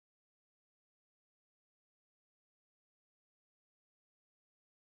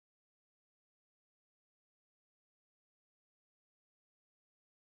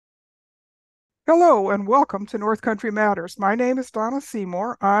Hello and welcome to North Country Matters. My name is Donna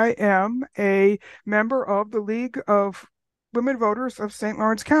Seymour. I am a member of the League of Women Voters of St.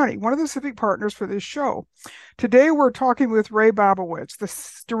 Lawrence County, one of the civic partners for this show. Today we're talking with Ray Babowicz,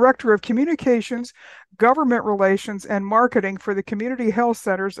 the Director of Communications, Government Relations, and Marketing for the Community Health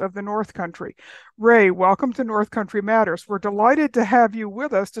Centers of the North Country. Ray, welcome to North Country Matters. We're delighted to have you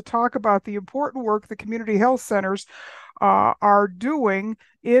with us to talk about the important work the Community Health Centers are doing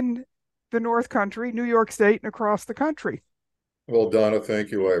in the North Country, New York State, and across the country. Well, Donna,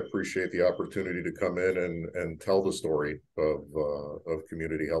 thank you. I appreciate the opportunity to come in and tell the story of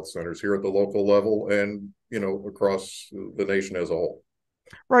community health centers here at the local level and, across the nation as a whole.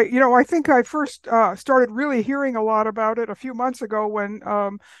 Right. I think I first started really hearing a lot about it a few months ago when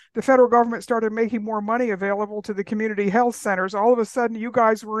the federal government started making more money available to the community health centers. All of a sudden, you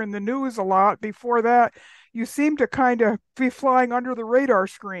guys were in the news a lot. Before that, you seemed to kind of be flying under the radar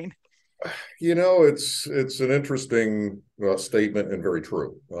screen. It's an interesting statement and very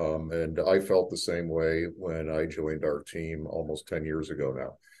true. And I felt the same way when I joined our team almost 10 years ago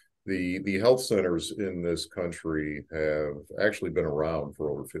now. The health centers in this country have actually been around for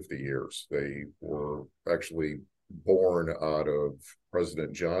over 50 years. They were actually born out of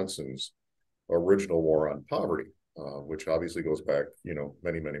President Johnson's original war on poverty, which obviously goes back,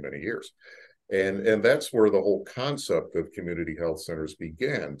 many, many, many years. And that's where the whole concept of community health centers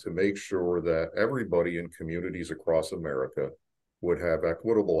began, to make sure that everybody in communities across America would have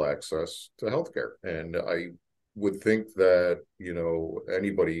equitable access to healthcare. And I would think that,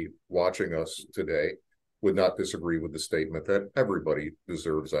 anybody watching us today would not disagree with the statement that everybody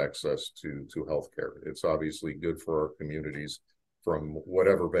deserves access to healthcare. It's obviously good for our communities from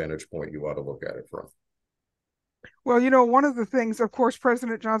whatever vantage point you want to look at it from. Well, one of the things, of course,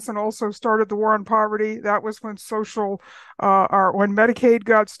 President Johnson also started the war on poverty. That was when or when Medicaid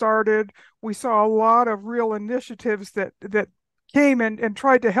got started. We saw a lot of real initiatives that came and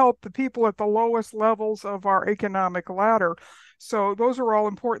tried to help the people at the lowest levels of our economic ladder. So those are all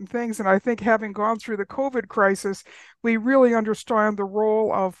important things. And I think having gone through the COVID crisis, we really understand the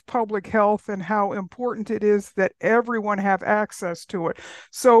role of public health and how important it is that everyone have access to it.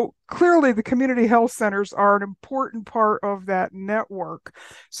 So clearly, the community health centers are an important part of that network.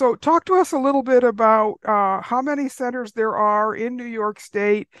 So talk to us a little bit about how many centers there are in New York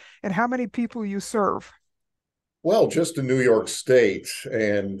State and how many people you serve. Well, just in New York State,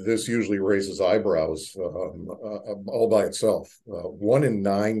 and this usually raises eyebrows all by itself. One in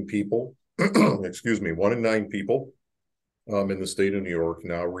nine people, excuse me, one in nine people in the state of New York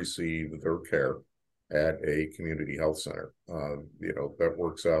now receive their care at a community health center. That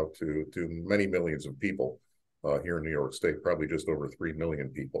works out to many millions of people here in New York State, probably just over 3 million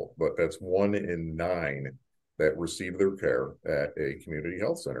people. But that's one in nine that receive their care at a community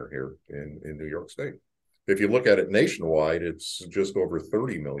health center here in New York State. If you look at it nationwide, it's just over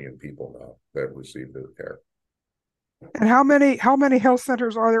 30 million people now that receive their care. And how many health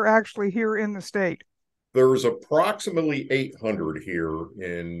centers are there actually here in the state? There's approximately 800 here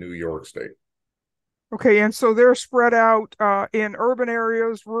in New York State. Okay, and so they're spread out in urban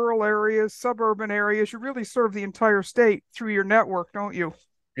areas, rural areas, suburban areas. You really serve the entire state through your network, don't you?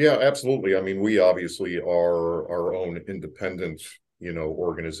 Yeah, absolutely. I mean, we obviously are our own independent,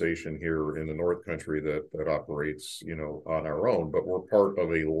 organization here in the North Country that operates, on our own, but we're part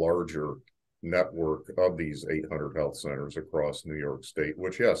of a larger network of these 800 health centers across New York State,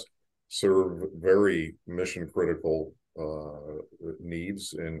 which, yes, serve very mission critical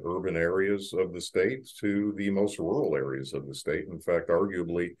needs in urban areas of the state to the most rural areas of the state. In fact,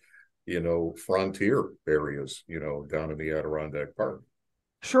 arguably, frontier areas, down in the Adirondack Park.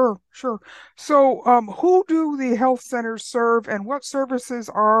 Sure, sure. So, who do the health centers serve and what services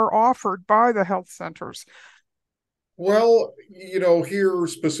are offered by the health centers? Well, here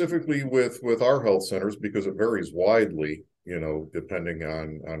specifically with our health centers, because it varies widely, depending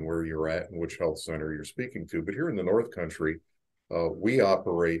on where you're at and which health center you're speaking to. But here in the North Country, we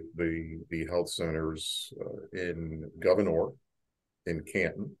operate the health centers in Gouverneur, in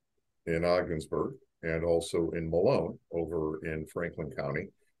Canton, in Ogdensburg, and also in Malone over in Franklin County.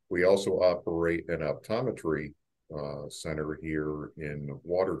 We also operate an optometry center here in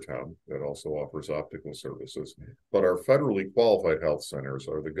Watertown that also offers optical services. But our federally qualified health centers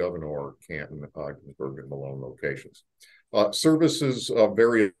are the Gouverneur, Canton, Ogdensburg, and Malone locations. Services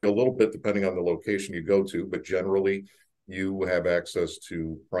vary a little bit depending on the location you go to, but generally you have access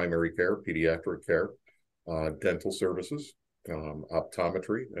to primary care, pediatric care, dental services,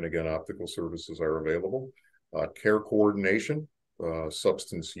 optometry, and again, optical services are available. Care coordination,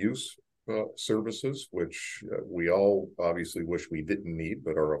 substance use services, which we all obviously wish we didn't need,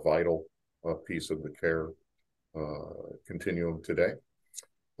 but are a vital piece of the care continuum today.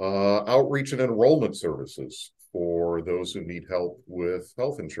 Outreach and enrollment services for those who need help with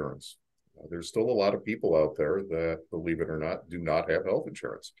health insurance. There's still a lot of people out there that, believe it or not, do not have health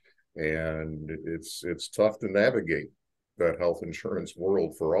insurance. And it's tough to navigate that health insurance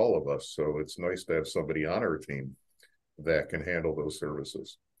world for all of us. So it's nice to have somebody on our team that can handle those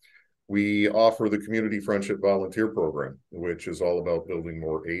services. We offer the Community Friendship Volunteer Program, which is all about building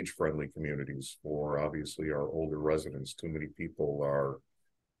more age-friendly communities for obviously our older residents. Too many people are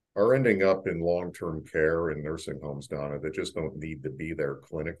ending up in long-term care and nursing homes, Donna, that just don't need to be there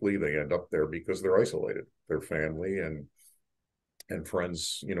clinically. They end up there because they're isolated. Their family and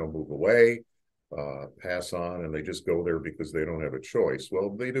friends, move away, pass on, and they just go there because they don't have a choice.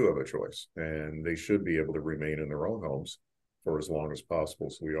 Well, they do have a choice, and they should be able to remain in their own homes for as long as possible.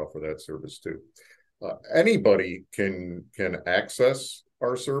 So we offer that service too. Anybody can access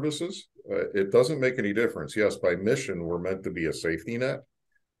our services. It doesn't make any difference. Yes, by mission, we're meant to be a safety net.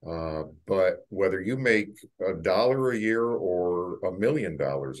 But whether you make $1 a year or $1 million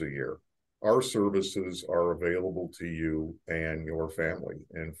a year, our services are available to you and your family.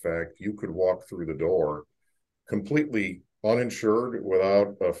 In fact, you could walk through the door completely uninsured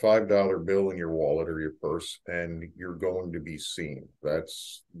without a $5 bill in your wallet or your purse, and you're going to be seen.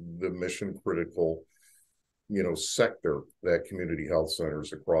 That's the mission critical, sector that community health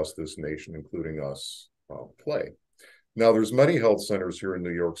centers across this nation, including us, play. Now, there's many health centers here in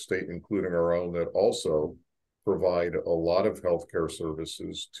New York State, including our own, that also provide a lot of healthcare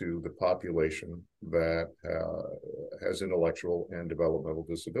services to the population that has intellectual and developmental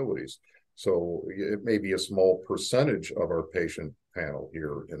disabilities. So it may be a small percentage of our patient panel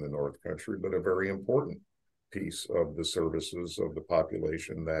here in the North Country, but a very important piece of the services of the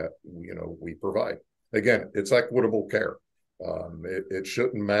population that, we provide. Again, it's equitable care. It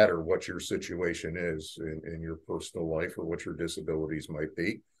shouldn't matter what your situation is in your personal life or what your disabilities might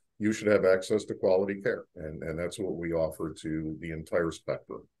be. You should have access to quality care. And that's what we offer to the entire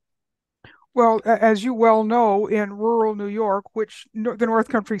spectrum. Well, as you well know, in rural New York, which the North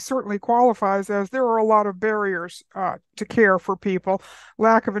Country certainly qualifies as, there are a lot of barriers to care for people.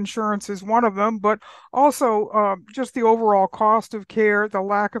 Lack of insurance is one of them, but also just the overall cost of care, the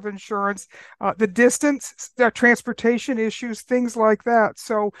lack of insurance, the distance, the transportation issues, things like that.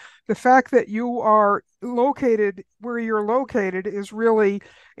 So the fact that you are located where you're located is really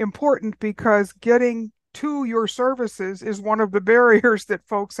important, because getting to your services is one of the barriers that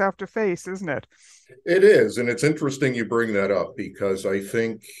folks have to face, isn't it? It is. And it's interesting you bring that up, because I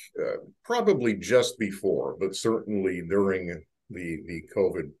think probably just before, but certainly during the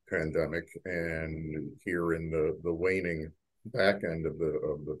COVID pandemic and here in the waning back end of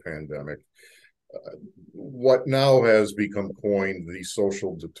the pandemic, what now has become coined the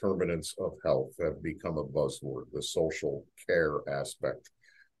social determinants of health have become a buzzword, the social care aspect,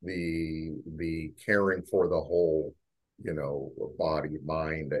 the caring for the whole, body,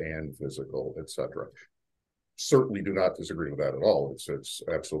 mind, and physical, etc. Certainly do not disagree with that at all. It's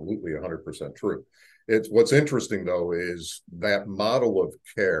absolutely 100% true. It's what's interesting though is that model of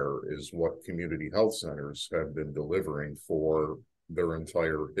care is what community health centers have been delivering for their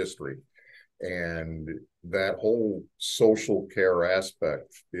entire history. And that whole social care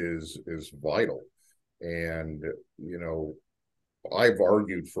aspect is vital. And I've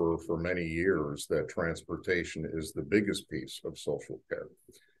argued for many years that transportation is the biggest piece of social care,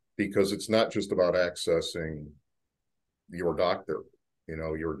 because it's not just about accessing your doctor,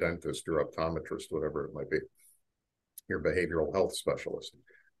 your dentist, your optometrist, whatever it might be, your behavioral health specialist.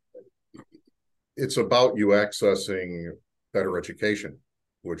 It's about you accessing better education,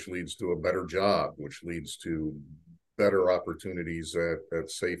 which leads to a better job, which leads to better opportunities at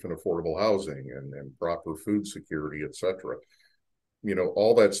safe and affordable housing and proper food security, etc.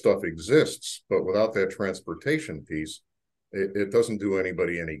 All that stuff exists, but without that transportation piece, it doesn't do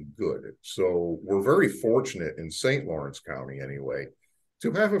anybody any good. So we're very fortunate in St. Lawrence County, anyway,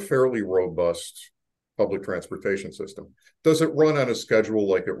 to have a fairly robust public transportation system. Does it run on a schedule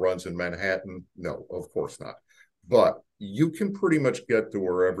like it runs in Manhattan? No, of course not. But you can pretty much get to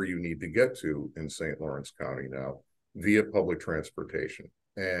wherever you need to get to in St. Lawrence County now via public transportation.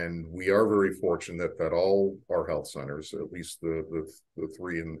 And we are very fortunate that all our health centers, at least the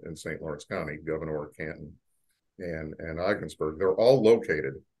three in St. Lawrence County, Gouverneur, Canton, and Ogdensburg, they're all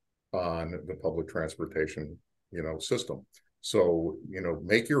located on the public transportation, system. So,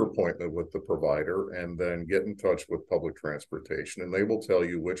 make your appointment with the provider and then get in touch with public transportation, and they will tell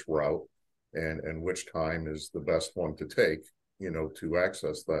you which route and which time is the best one to take, to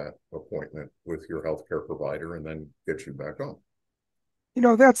access that appointment with your healthcare provider and then get you back home.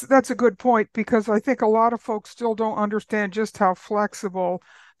 That's a good point because I think a lot of folks still don't understand just how flexible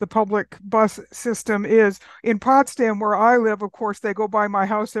the public bus system is. In Potsdam, where I live, of course, they go by my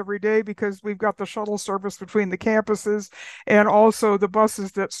house every day because we've got the shuttle service between the campuses and also the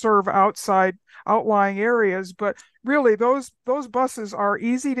buses that serve outside outlying areas. But really, those buses are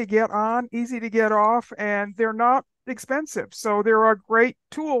easy to get on, easy to get off, and they're not expensive. So they're a great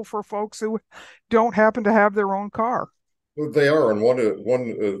tool for folks who don't happen to have their own car. They are, and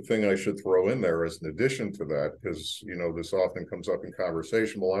one thing I should throw in there as an addition to that, because this often comes up in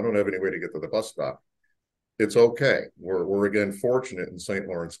conversation. Well, I don't have any way to get to the bus stop. It's okay. We're again fortunate in St.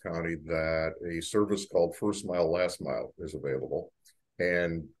 Lawrence County that a service called First Mile Last Mile is available,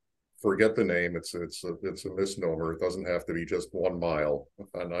 and forget the name. It's a misnomer. It doesn't have to be just 1 mile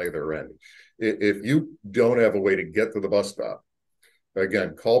on either end. If you don't have a way to get to the bus stop,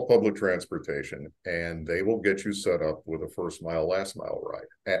 again, call public transportation and they will get you set up with a first mile, last mile ride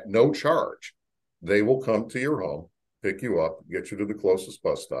at no charge. They will come to your home, pick you up, get you to the closest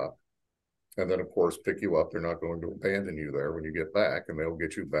bus stop, and then, of course, pick you up. They're not going to abandon you there when you get back, and they'll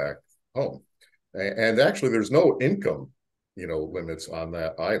get you back home. And actually, there's no income, limits on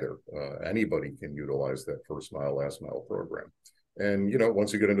that either. Anybody can utilize that first mile, last mile program. And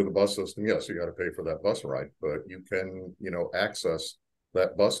once you get into the bus system, yes, you got to pay for that bus ride, but you can access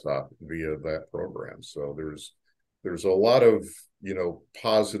that bus stop via that program. So there's a lot of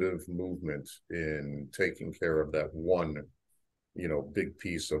positive movement in taking care of that one big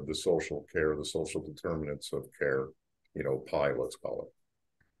piece of the social care, the social determinants of care, pie, let's call it.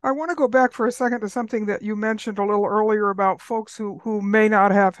 I want to go back for a second to something that you mentioned a little earlier about folks who may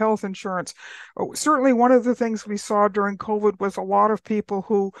not have health insurance. Certainly, one of the things we saw during COVID was a lot of people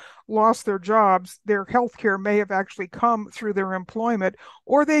who lost their jobs. Their health care may have actually come through their employment,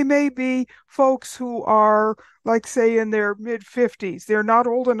 or they may be folks who are, like, say, in their mid 50s. They're not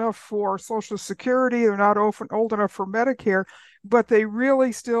old enough for Social Security, they're not old enough for Medicare, but they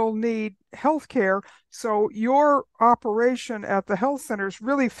really still need health care. So your operation at the health centers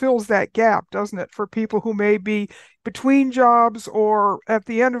really fills that gap, doesn't it, for people who may be between jobs or at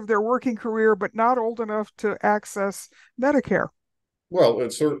the end of their working career, but not old enough to access Medicare? Well,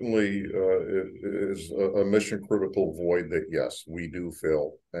 it certainly is a mission critical void that, yes, we do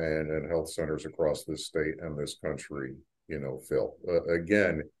fill, and health centers across this state and this country, fill.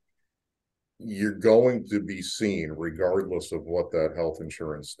 Again, you're going to be seen regardless of what that health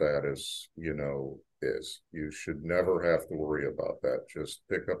insurance status, is. You should never have to worry about that. Just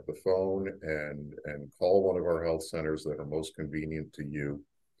pick up the phone and call one of our health centers that are most convenient to you,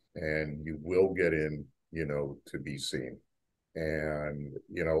 and you will get in, to be seen. And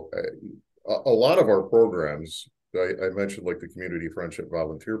a lot of our programs, I mentioned, like the Community Friendship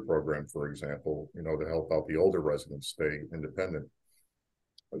Volunteer Program, for example, to help out the older residents stay independent.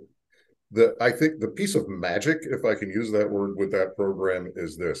 I think the piece of magic, if I can use that word, with that program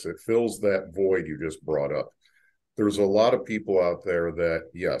is this: it fills that void you just brought up. There's a lot of people out there that,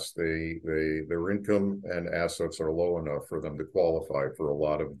 yes, their income and assets are low enough for them to qualify for a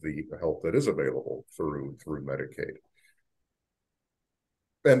lot of the help that is available through Medicaid.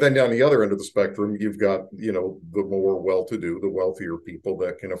 And then on the other end of the spectrum, you've got, the more well-to-do, the wealthier people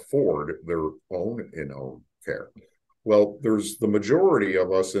that can afford their own in-home care. Well, there's the majority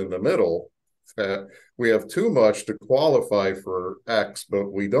of us in the middle that we have too much to qualify for X,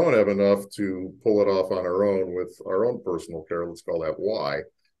 but we don't have enough to pull it off on our own with our own personal care. Let's call that Y.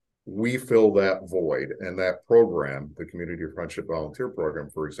 We fill that void, and that program, the Community Friendship Volunteer Program,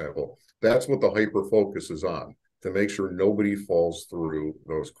 for example, that's what the hyper focus is on, to make sure nobody falls through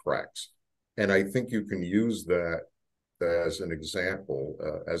those cracks. And I think you can use that as an example,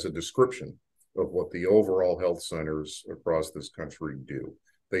 as a description of what the overall health centers across this country do.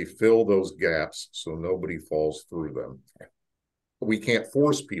 They fill those gaps so nobody falls through them. We can't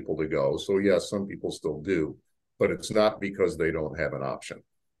force people to go. So yes, some people still do, but it's not because they don't have an option.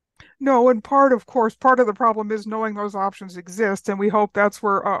 No, and of course, part of the problem is knowing those options exist, and we hope that's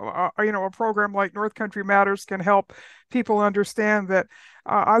where a program like North Country Matters can help people understand that.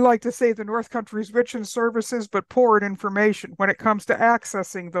 I like to say the North Country is rich in services but poor in information when it comes to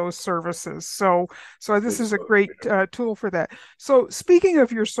accessing those services. So this is a great tool for that. So speaking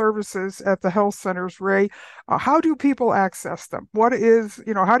of your services at the health centers, Ray, how do people access them? How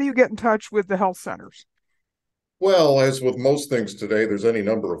do you get in touch with the health centers? Well, as with most things today, there's any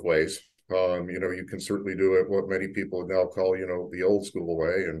number of ways. You can certainly do it what many people now call, the old school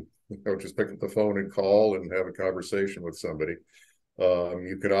way, and just pick up the phone and call and have a conversation with somebody.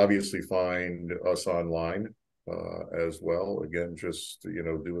 You can obviously find us online as well. Again, just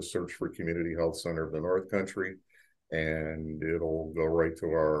do a search for Community Health Center of the North Country, and it'll go right to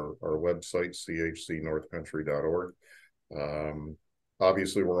our website, chcnorthcountry.org.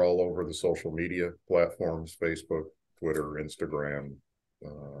 Obviously, we're all over the social media platforms: Facebook, Twitter, Instagram,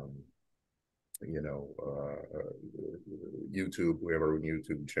 um, YouTube. We have our own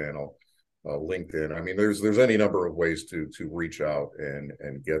YouTube channel, LinkedIn. I mean, there's any number of ways to reach out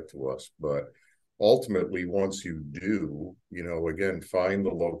and get to us. But ultimately, once you do, again, find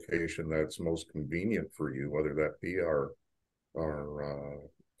the location that's most convenient for you, whether that be our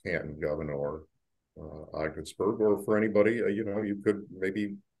Canton, Gouverneur, Ogdensburg, or for anybody, you could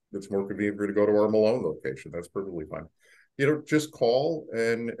maybe it's more convenient for you to go to our Malone location. That's perfectly fine. Just call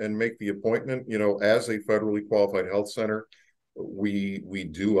and make the appointment. As a federally qualified health center, we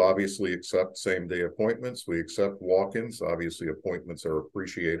do obviously accept same-day appointments. We accept walk-ins. Obviously, appointments are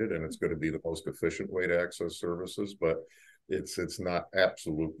appreciated, and it's going to be the most efficient way to access services, but it's not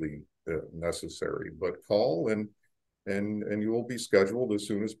absolutely necessary. But call and you will be scheduled as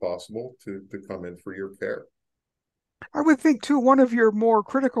soon as possible to come in for your care. I would think too, one of your more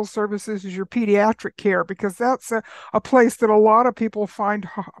critical services is your pediatric care, because that's a place that a lot of people find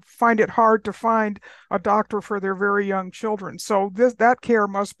it hard to find a doctor for their very young children. So that care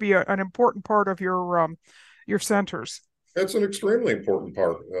must be an important part of your centers. That's an extremely important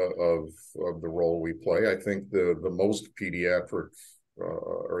part of the role we play. I think the most pediatric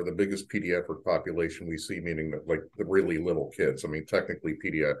or the biggest pediatric population we see, meaning that like the really little kids. I mean, technically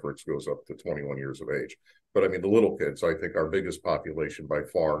pediatrics goes up to 21 years of age, but I mean the little kids. I think our biggest population by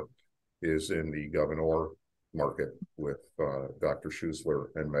far is in the Gouverneur market with Dr. Schusler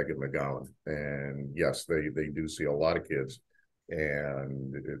and Megan McGowan. And yes, they do see a lot of kids,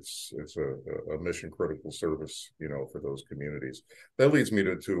 and it's a mission critical service, for those communities. That leads me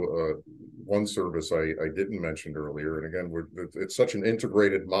to one service I didn't mention earlier, and again, it's such an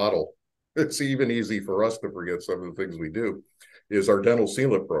integrated model. It's even easy for us to forget some of the things we do. Is our dental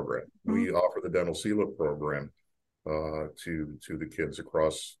CELA program. We offer the dental CELA program to the kids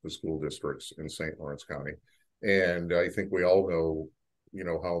across the school districts in St. Lawrence County, and I think we all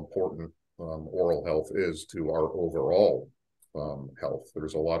know how important oral health is to our overall health.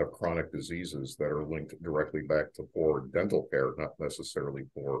 There's a lot of chronic diseases that are linked directly back to poor dental care, not necessarily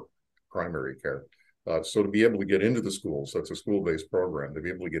poor primary care. So to be able to get into the schools, that's a school-based program, to be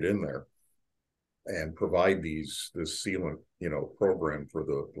able to get in there and provide this sealant, program for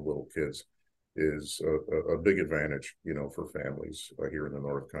the little kids is a big advantage, for families here in the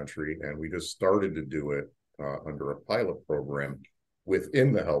North Country. And we just started to do it under a pilot program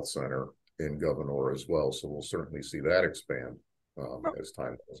within the health center in Gouverneur as well. So we'll certainly see that expand as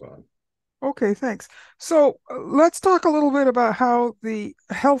time goes on. Okay, thanks. So let's talk a little bit about how the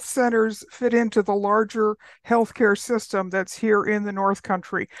health centers fit into the larger healthcare system that's here in the North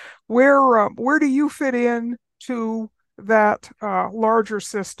Country. Where do you fit in to that larger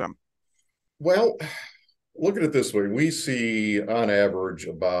system? Well, look at it this way. We see on average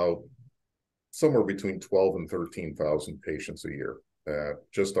about somewhere between 12 and 13,000 patients a year at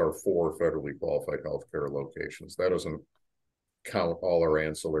just our 4 federally qualified healthcare locations. That doesn't count all our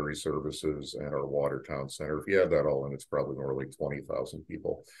ancillary services and our Watertown center. If you add that all in, it's probably more like 20,000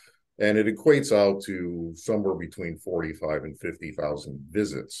 people. And it equates out to somewhere between 45 and 50,000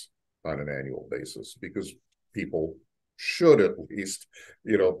 visits on an annual basis, because people should at least,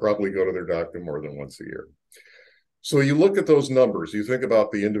 probably go to their doctor more than once a year. So you look at those numbers, you think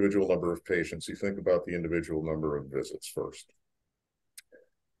about the individual number of patients, you think about the individual number of visits first.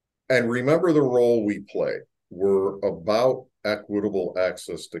 And remember the role we play. We're about equitable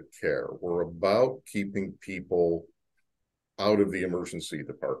access to care. We're about keeping people out of the emergency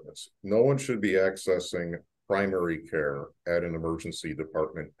departments. No one should be accessing primary care at an emergency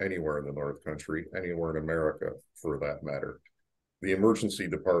department anywhere in the North Country, anywhere in America for that matter. The emergency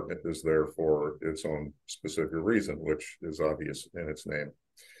department is there for its own specific reason, which is obvious in its name.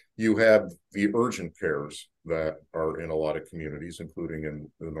 You have the urgent cares that are in a lot of communities, including in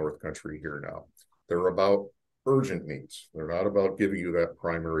the North Country here now. They're about urgent needs. They're not about giving you that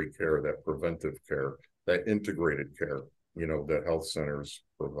primary care, that preventive care, that integrated care, that health centers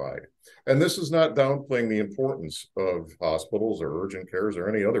provide. And this is not downplaying the importance of hospitals or urgent cares or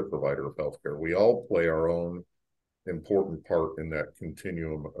any other provider of healthcare. We all play our own important part in that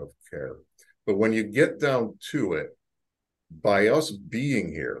continuum of care. But when you get down to it, by us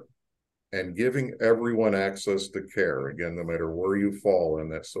being here and giving everyone access to care, again, no matter where you fall in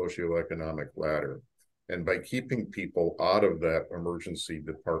that socioeconomic ladder, and by keeping people out of that emergency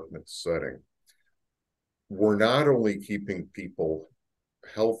department setting, we're not only keeping people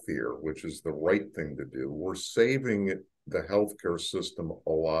healthier, which is the right thing to do, we're saving the healthcare system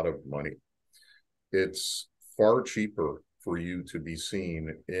a lot of money. It's far cheaper for you to be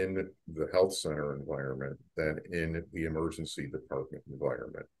seen in the health center environment than in the emergency department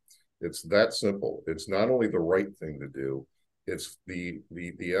environment. It's that simple. It's not only the right thing to do, it's the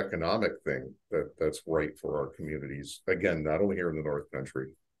economic thing that's right for our communities. Again, not only here in the North Country,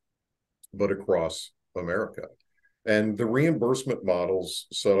 but across America. And the reimbursement models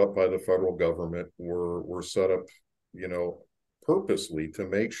set up by the federal government were set up, purposely to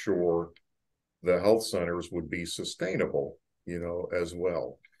make sure the health centers would be sustainable, as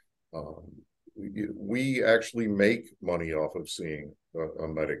well. Um, we actually make money off of seeing a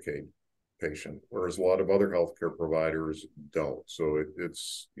Medicaid patient, whereas a lot of other healthcare providers don't. So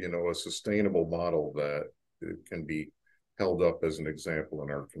it's a sustainable model that it can be held up as an example in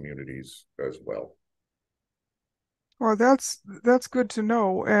our communities as well. Well, that's good to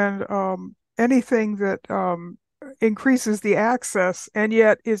know. And anything that increases the access and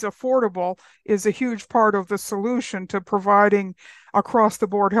yet is affordable is a huge part of the solution to providing across the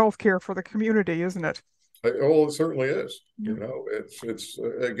board healthcare for the community, isn't it? Oh, it certainly is. It's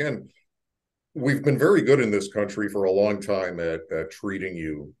again, we've been very good in this country for a long time at treating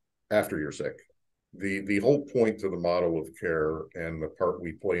you after you're sick. The whole point to the model of care and the part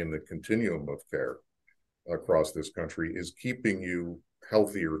we play in the continuum of care across this country is keeping you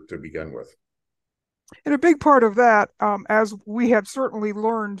healthier to begin with. And a big part of that, as we have certainly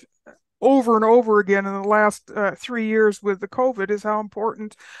learned over and over again in the last 3 years with the COVID, is how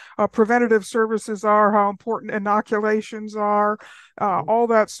important preventative services are, how important inoculations are, all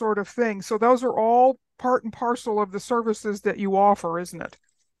that sort of thing. So those are all part and parcel of the services that you offer, isn't it?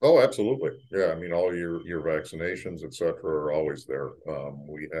 Oh, absolutely. Yeah, I mean, all your vaccinations, et cetera, are always there.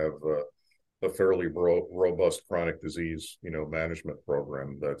 We have a fairly robust chronic disease, management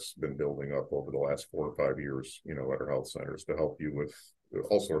program that's been building up over the last 4 or 5 years, at our health centers to help you with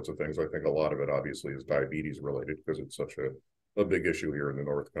all sorts of things. I think a lot of it obviously is diabetes related because it's such a big issue here in the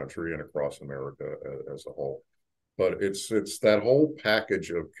North Country and across America as a whole. But it's that whole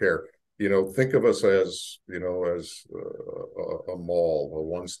package of care. Think of us as, as a mall, a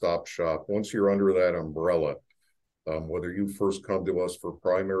one-stop shop. Once you're under that umbrella, whether you first come to us for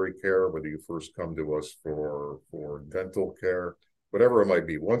primary care, whether you first come to us for dental care, whatever it might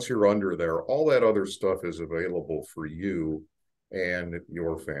be, once you're under there, all that other stuff is available for you and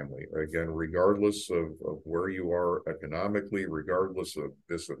your family. Again, regardless of where you are economically, regardless of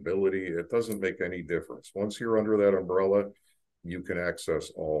disability, it doesn't make any difference. Once you're under that umbrella, you can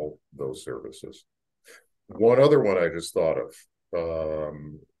access all those services. One other one I just thought of,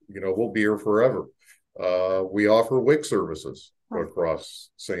 we'll be here forever. We offer WIC services across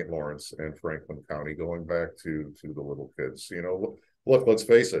St. Lawrence and Franklin County, going back to the little kids. Look, let's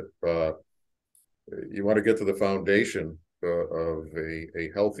face it. You want to get to the foundation of a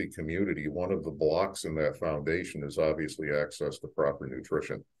healthy community. One of the blocks in that foundation is obviously access to proper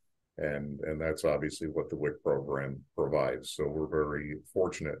nutrition. And that's obviously what the WIC program provides. So we're very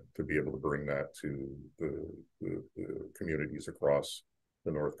fortunate to be able to bring that to the communities across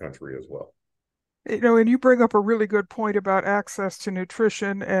the North Country as well. And you bring up a really good point about access to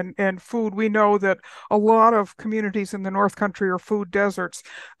nutrition and food. We know that a lot of communities in the North Country are food deserts.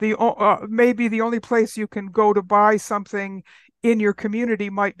 Maybe the only place you can go to buy something in your community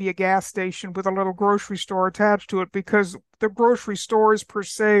might be a gas station with a little grocery store attached to it, because the grocery stores per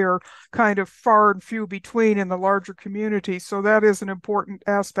se are kind of far and few between in the larger community. So that is an important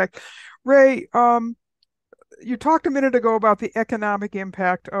aspect. Ray, you talked a minute ago about the economic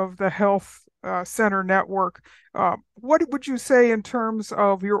impact of the health center network. What would you say in terms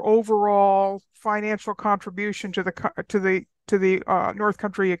of your overall financial contribution to the North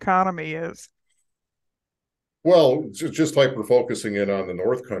Country economy is? Well, just hyper focusing in on the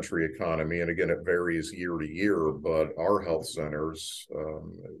North Country economy, and again, it varies year to year, but our health centers,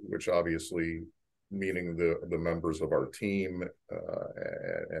 which obviously meaning the members of our team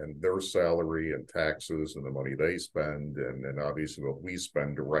and their salary and taxes and the money they spend, and obviously what we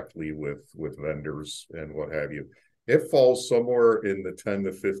spend directly with vendors and what have you, it falls somewhere in the 10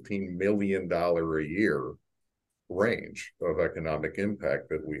 to $15 million a year range of economic impact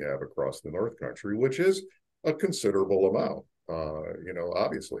that we have across the North Country, which is a considerable amount.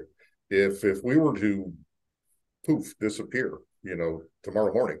 Obviously, if we were to poof disappear,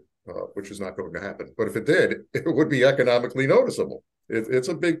 tomorrow morning, which is not going to happen, but if it did, it would be economically noticeable. It's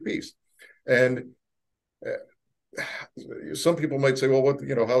a big piece, and some people might say, well,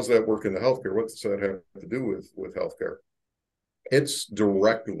 how's that work in the healthcare? What does that have to do with healthcare? It's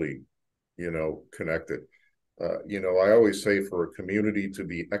directly, connected. I always say for a community to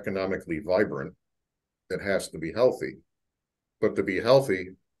be economically vibrant, it has to be healthy. But to be healthy,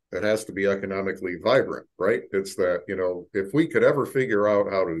 It has to be economically vibrant, right? It's that, if we could ever figure out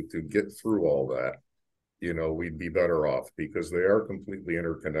how to get through all that, we'd be better off because they are completely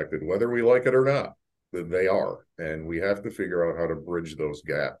interconnected, whether we like it or not. They are. And we have to figure out how to bridge those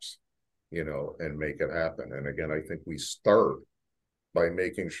gaps, and make it happen. And again, I think we start by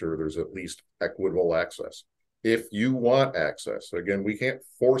making sure there's at least equitable access. If you want access, again, we can't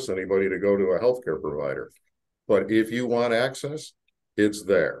force anybody to go to a healthcare provider, but if you want access, it's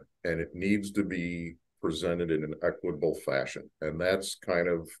there and it needs to be presented in an equitable fashion. And that's kind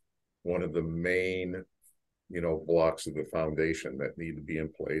of one of the main, blocks of the foundation that need to be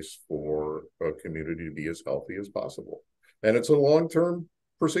in place for a community to be as healthy as possible. And it's a long-term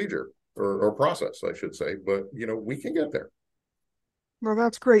procedure or process, I should say, but we can get there. Well,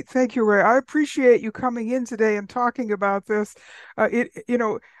 that's great. Thank you, Ray. I appreciate you coming in today and talking about this.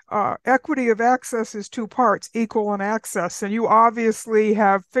 Equity of access is two parts, equal and access. And you obviously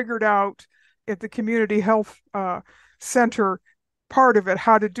have figured out at the Community Health Center part of it,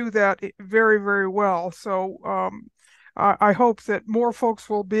 how to do that very, very well. So I hope that more folks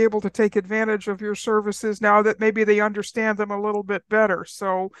will be able to take advantage of your services now that maybe they understand them a little bit better.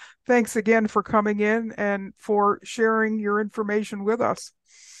 So thanks again for coming in and for sharing your information with us.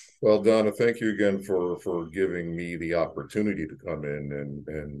 Well, Donna, thank you again for giving me the opportunity to come in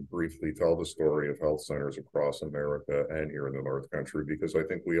and briefly tell the story of health centers across America and here in the North Country, because I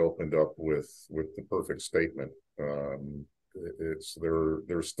think we opened up with the perfect statement.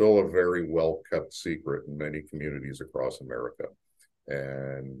 They're still a very well kept secret in many communities across America,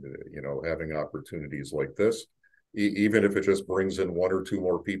 and having opportunities like this, even if it just brings in one or two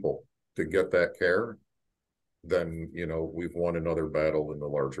more people to get that care, then we've won another battle in the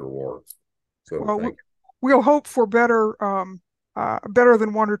larger war. So Well, thank you. we'll hope for better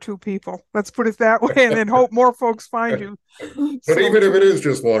than one or two people. Let's put it that way, and then hope more folks find you. But So even if it is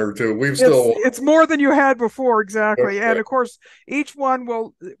just one or two, we've it's still won. it's more than you had before, That's exactly. And right. of course, each one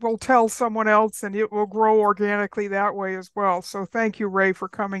will tell someone else, and it will grow organically that way as well. So thank you, Ray, for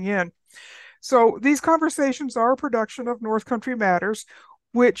coming in. So these conversations are a production of North Country Matters,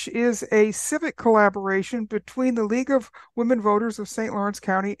 which is a civic collaboration between the League of Women Voters of St. Lawrence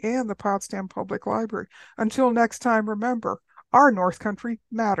County and the Potsdam Public Library. Until next time, remember, our North Country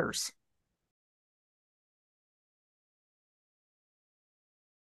matters.